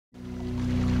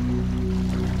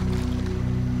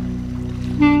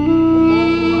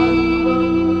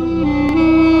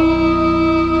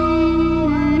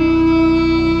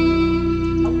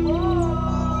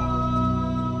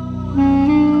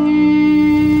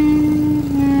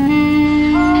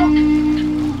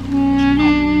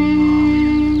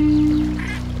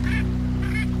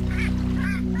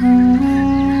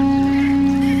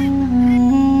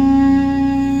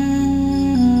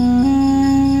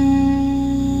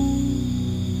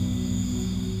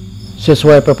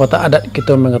Sesuai pepatah adat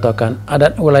kita mengatakan,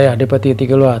 adat wilayah di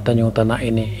Ketika Tanjung Tanah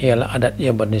ini ialah adat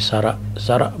yang bersarak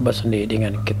bersendiri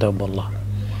dengan kitab Allah.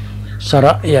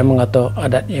 Sarak yang mengatakan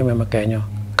adat yang memakainya.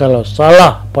 Kalau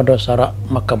salah pada sarak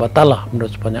maka batalah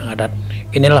menurut sepanjang adat.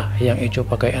 Inilah yang Icu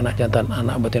pakai anak jantan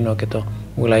anak betina kita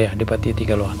wilayah di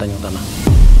Ketika Tanjung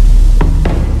Tanah.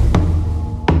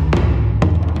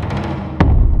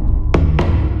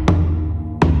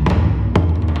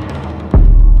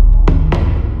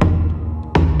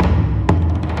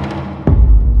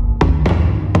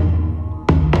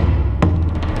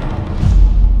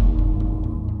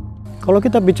 Kalau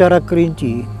kita bicara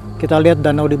Kerinci, kita lihat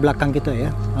danau di belakang kita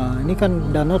ya. Nah, ini kan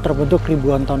danau terbentuk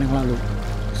ribuan tahun yang lalu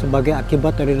sebagai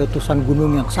akibat dari letusan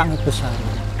gunung yang sangat besar.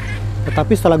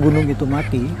 Tetapi setelah gunung itu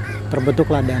mati,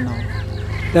 terbentuklah danau.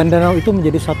 Dan danau itu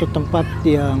menjadi satu tempat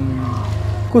yang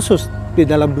khusus di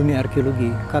dalam dunia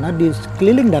arkeologi. Karena di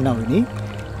sekeliling danau ini,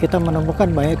 kita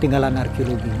menemukan banyak tinggalan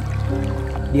arkeologi.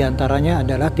 Di antaranya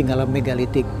adalah tinggalan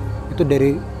megalitik, itu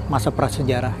dari masa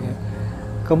prasejarah ya.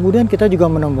 Kemudian kita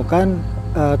juga menemukan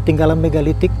tinggalan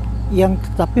megalitik yang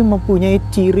tetapi mempunyai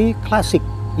ciri klasik,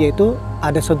 yaitu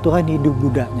ada sentuhan hidup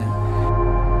Budanya.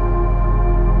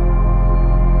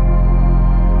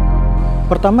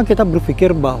 Pertama kita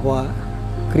berpikir bahwa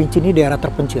Kerinci ini daerah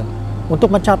terpencil.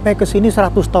 Untuk mencapai ke sini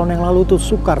 100 tahun yang lalu itu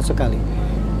sukar sekali.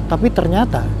 Tapi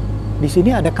ternyata di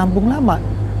sini ada kampung lama.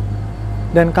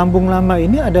 Dan kampung lama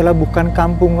ini adalah bukan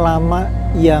kampung lama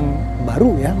yang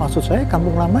baru ya, maksud saya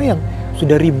kampung lama yang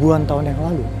sudah ribuan tahun yang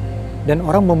lalu. Dan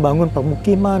orang membangun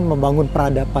permukiman, membangun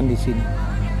peradaban di sini.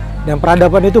 Dan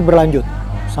peradaban itu berlanjut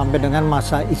sampai dengan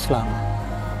masa Islam.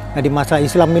 Nah, di masa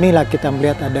Islam inilah kita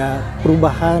melihat ada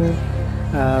perubahan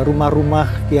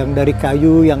rumah-rumah yang dari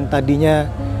kayu yang tadinya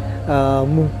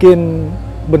mungkin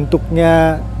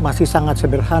bentuknya masih sangat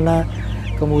sederhana.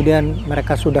 Kemudian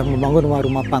mereka sudah membangun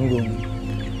rumah-rumah panggung.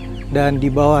 Dan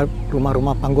di bawah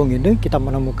rumah-rumah panggung ini kita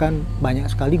menemukan banyak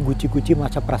sekali guci-guci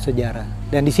masa prasejarah.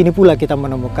 Dan di sini pula kita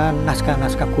menemukan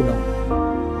naskah-naskah kuno.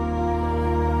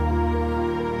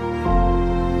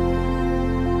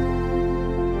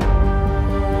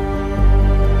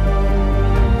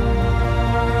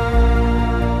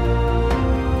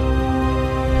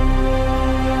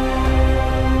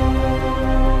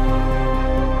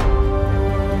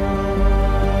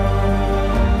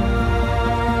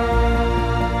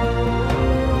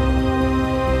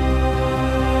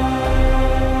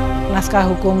 Naskah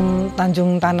hukum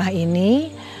Tanjung Tanah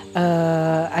ini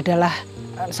adalah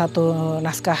satu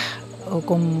naskah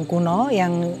hukum kuno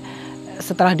yang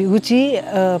setelah diuji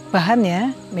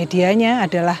bahannya, medianya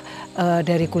adalah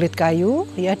dari kulit kayu,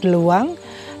 ya deluang,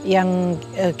 yang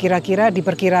kira-kira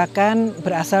diperkirakan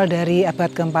berasal dari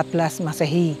abad ke-14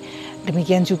 Masehi.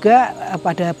 Demikian juga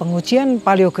pada pengujian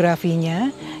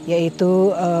paleografinya,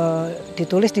 yaitu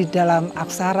ditulis di dalam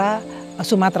aksara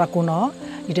Sumatera kuno,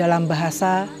 di dalam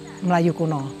bahasa Melayu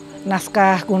kuno.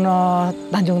 Naskah kuno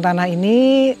Tanjung Tanah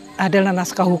ini adalah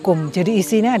naskah hukum. Jadi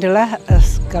isinya adalah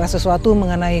segala sesuatu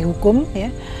mengenai hukum ya,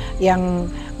 yang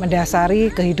mendasari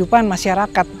kehidupan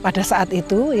masyarakat pada saat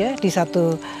itu ya, di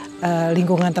satu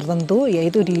lingkungan tertentu,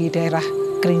 yaitu di daerah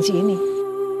Kerinci ini.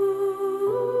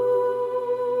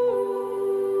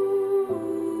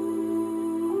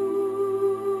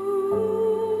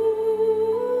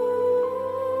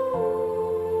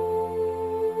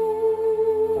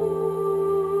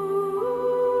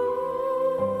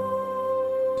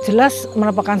 Jelas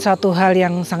merupakan satu hal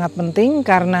yang sangat penting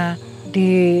karena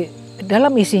di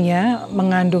dalam isinya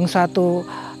mengandung satu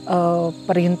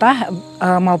perintah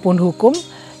maupun hukum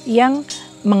yang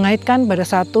mengaitkan pada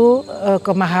satu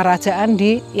kemaharajaan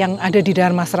yang ada di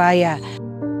Dharmasraya.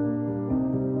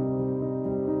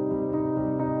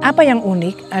 Apa yang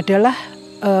unik adalah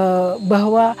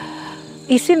bahwa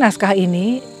isi naskah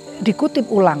ini dikutip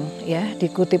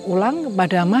ulang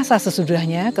pada masa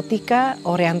sesudahnya ketika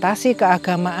orientasi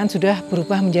keagamaan sudah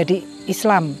berubah menjadi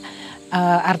Islam.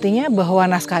 Artinya bahwa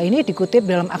naskah ini dikutip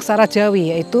dalam aksara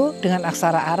Jawi, yaitu dengan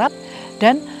aksara Arab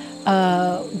dan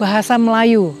bahasa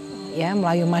Melayu, ya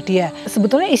Melayu Madya.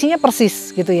 Sebetulnya isinya persis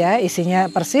gitu ya,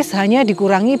 isinya persis, hanya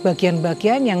dikurangi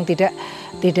bagian-bagian yang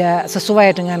tidak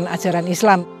sesuai dengan ajaran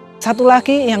Islam. Satu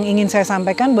lagi yang ingin saya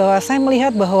sampaikan bahwa saya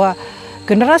melihat bahwa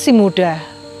generasi muda,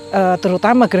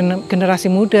 terutama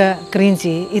generasi muda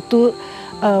Kerinci itu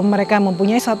mereka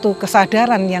mempunyai satu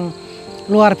kesadaran yang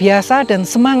luar biasa dan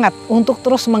semangat untuk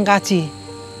terus mengkaji.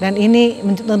 Dan ini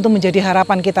tentu menjadi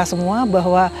harapan kita semua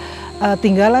bahwa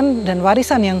tinggalan dan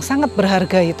warisan yang sangat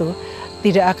berharga itu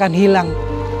tidak akan hilang.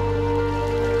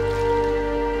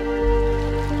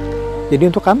 Jadi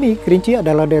untuk kami Kerinci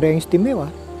adalah daerah yang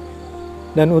istimewa.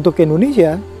 Dan untuk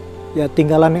Indonesia ya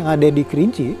tinggalan yang ada di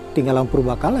Kerinci, tinggalan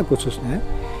purbakala khususnya,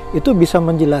 itu bisa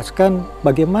menjelaskan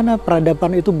bagaimana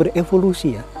peradaban itu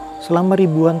berevolusi ya selama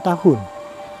ribuan tahun.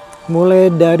 Mulai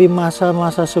dari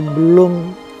masa-masa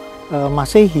sebelum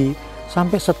Masehi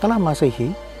sampai setelah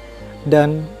Masehi,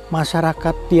 dan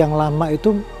masyarakat yang lama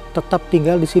itu tetap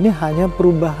tinggal di sini, hanya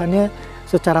perubahannya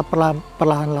secara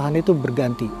perlahan-lahan itu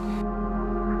berganti.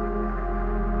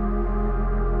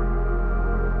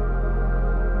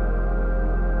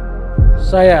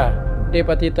 Saya,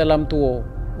 Depati Telam Tuo,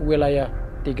 wilayah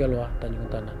Tiga Luar Tanjung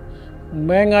Tanah,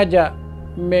 mengajak,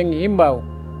 menghimbau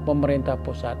pemerintah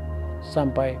pusat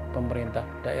sampai pemerintah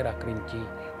daerah Kerinci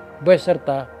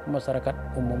beserta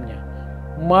masyarakat umumnya.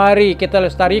 Mari kita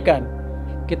lestarikan,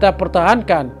 kita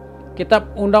pertahankan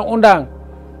kitab undang-undang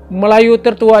Melayu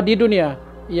tertua di dunia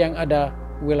yang ada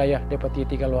wilayah Depati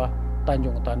Tiga Luar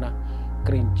Tanjung Tanah,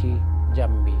 Kerinci,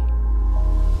 Jambi.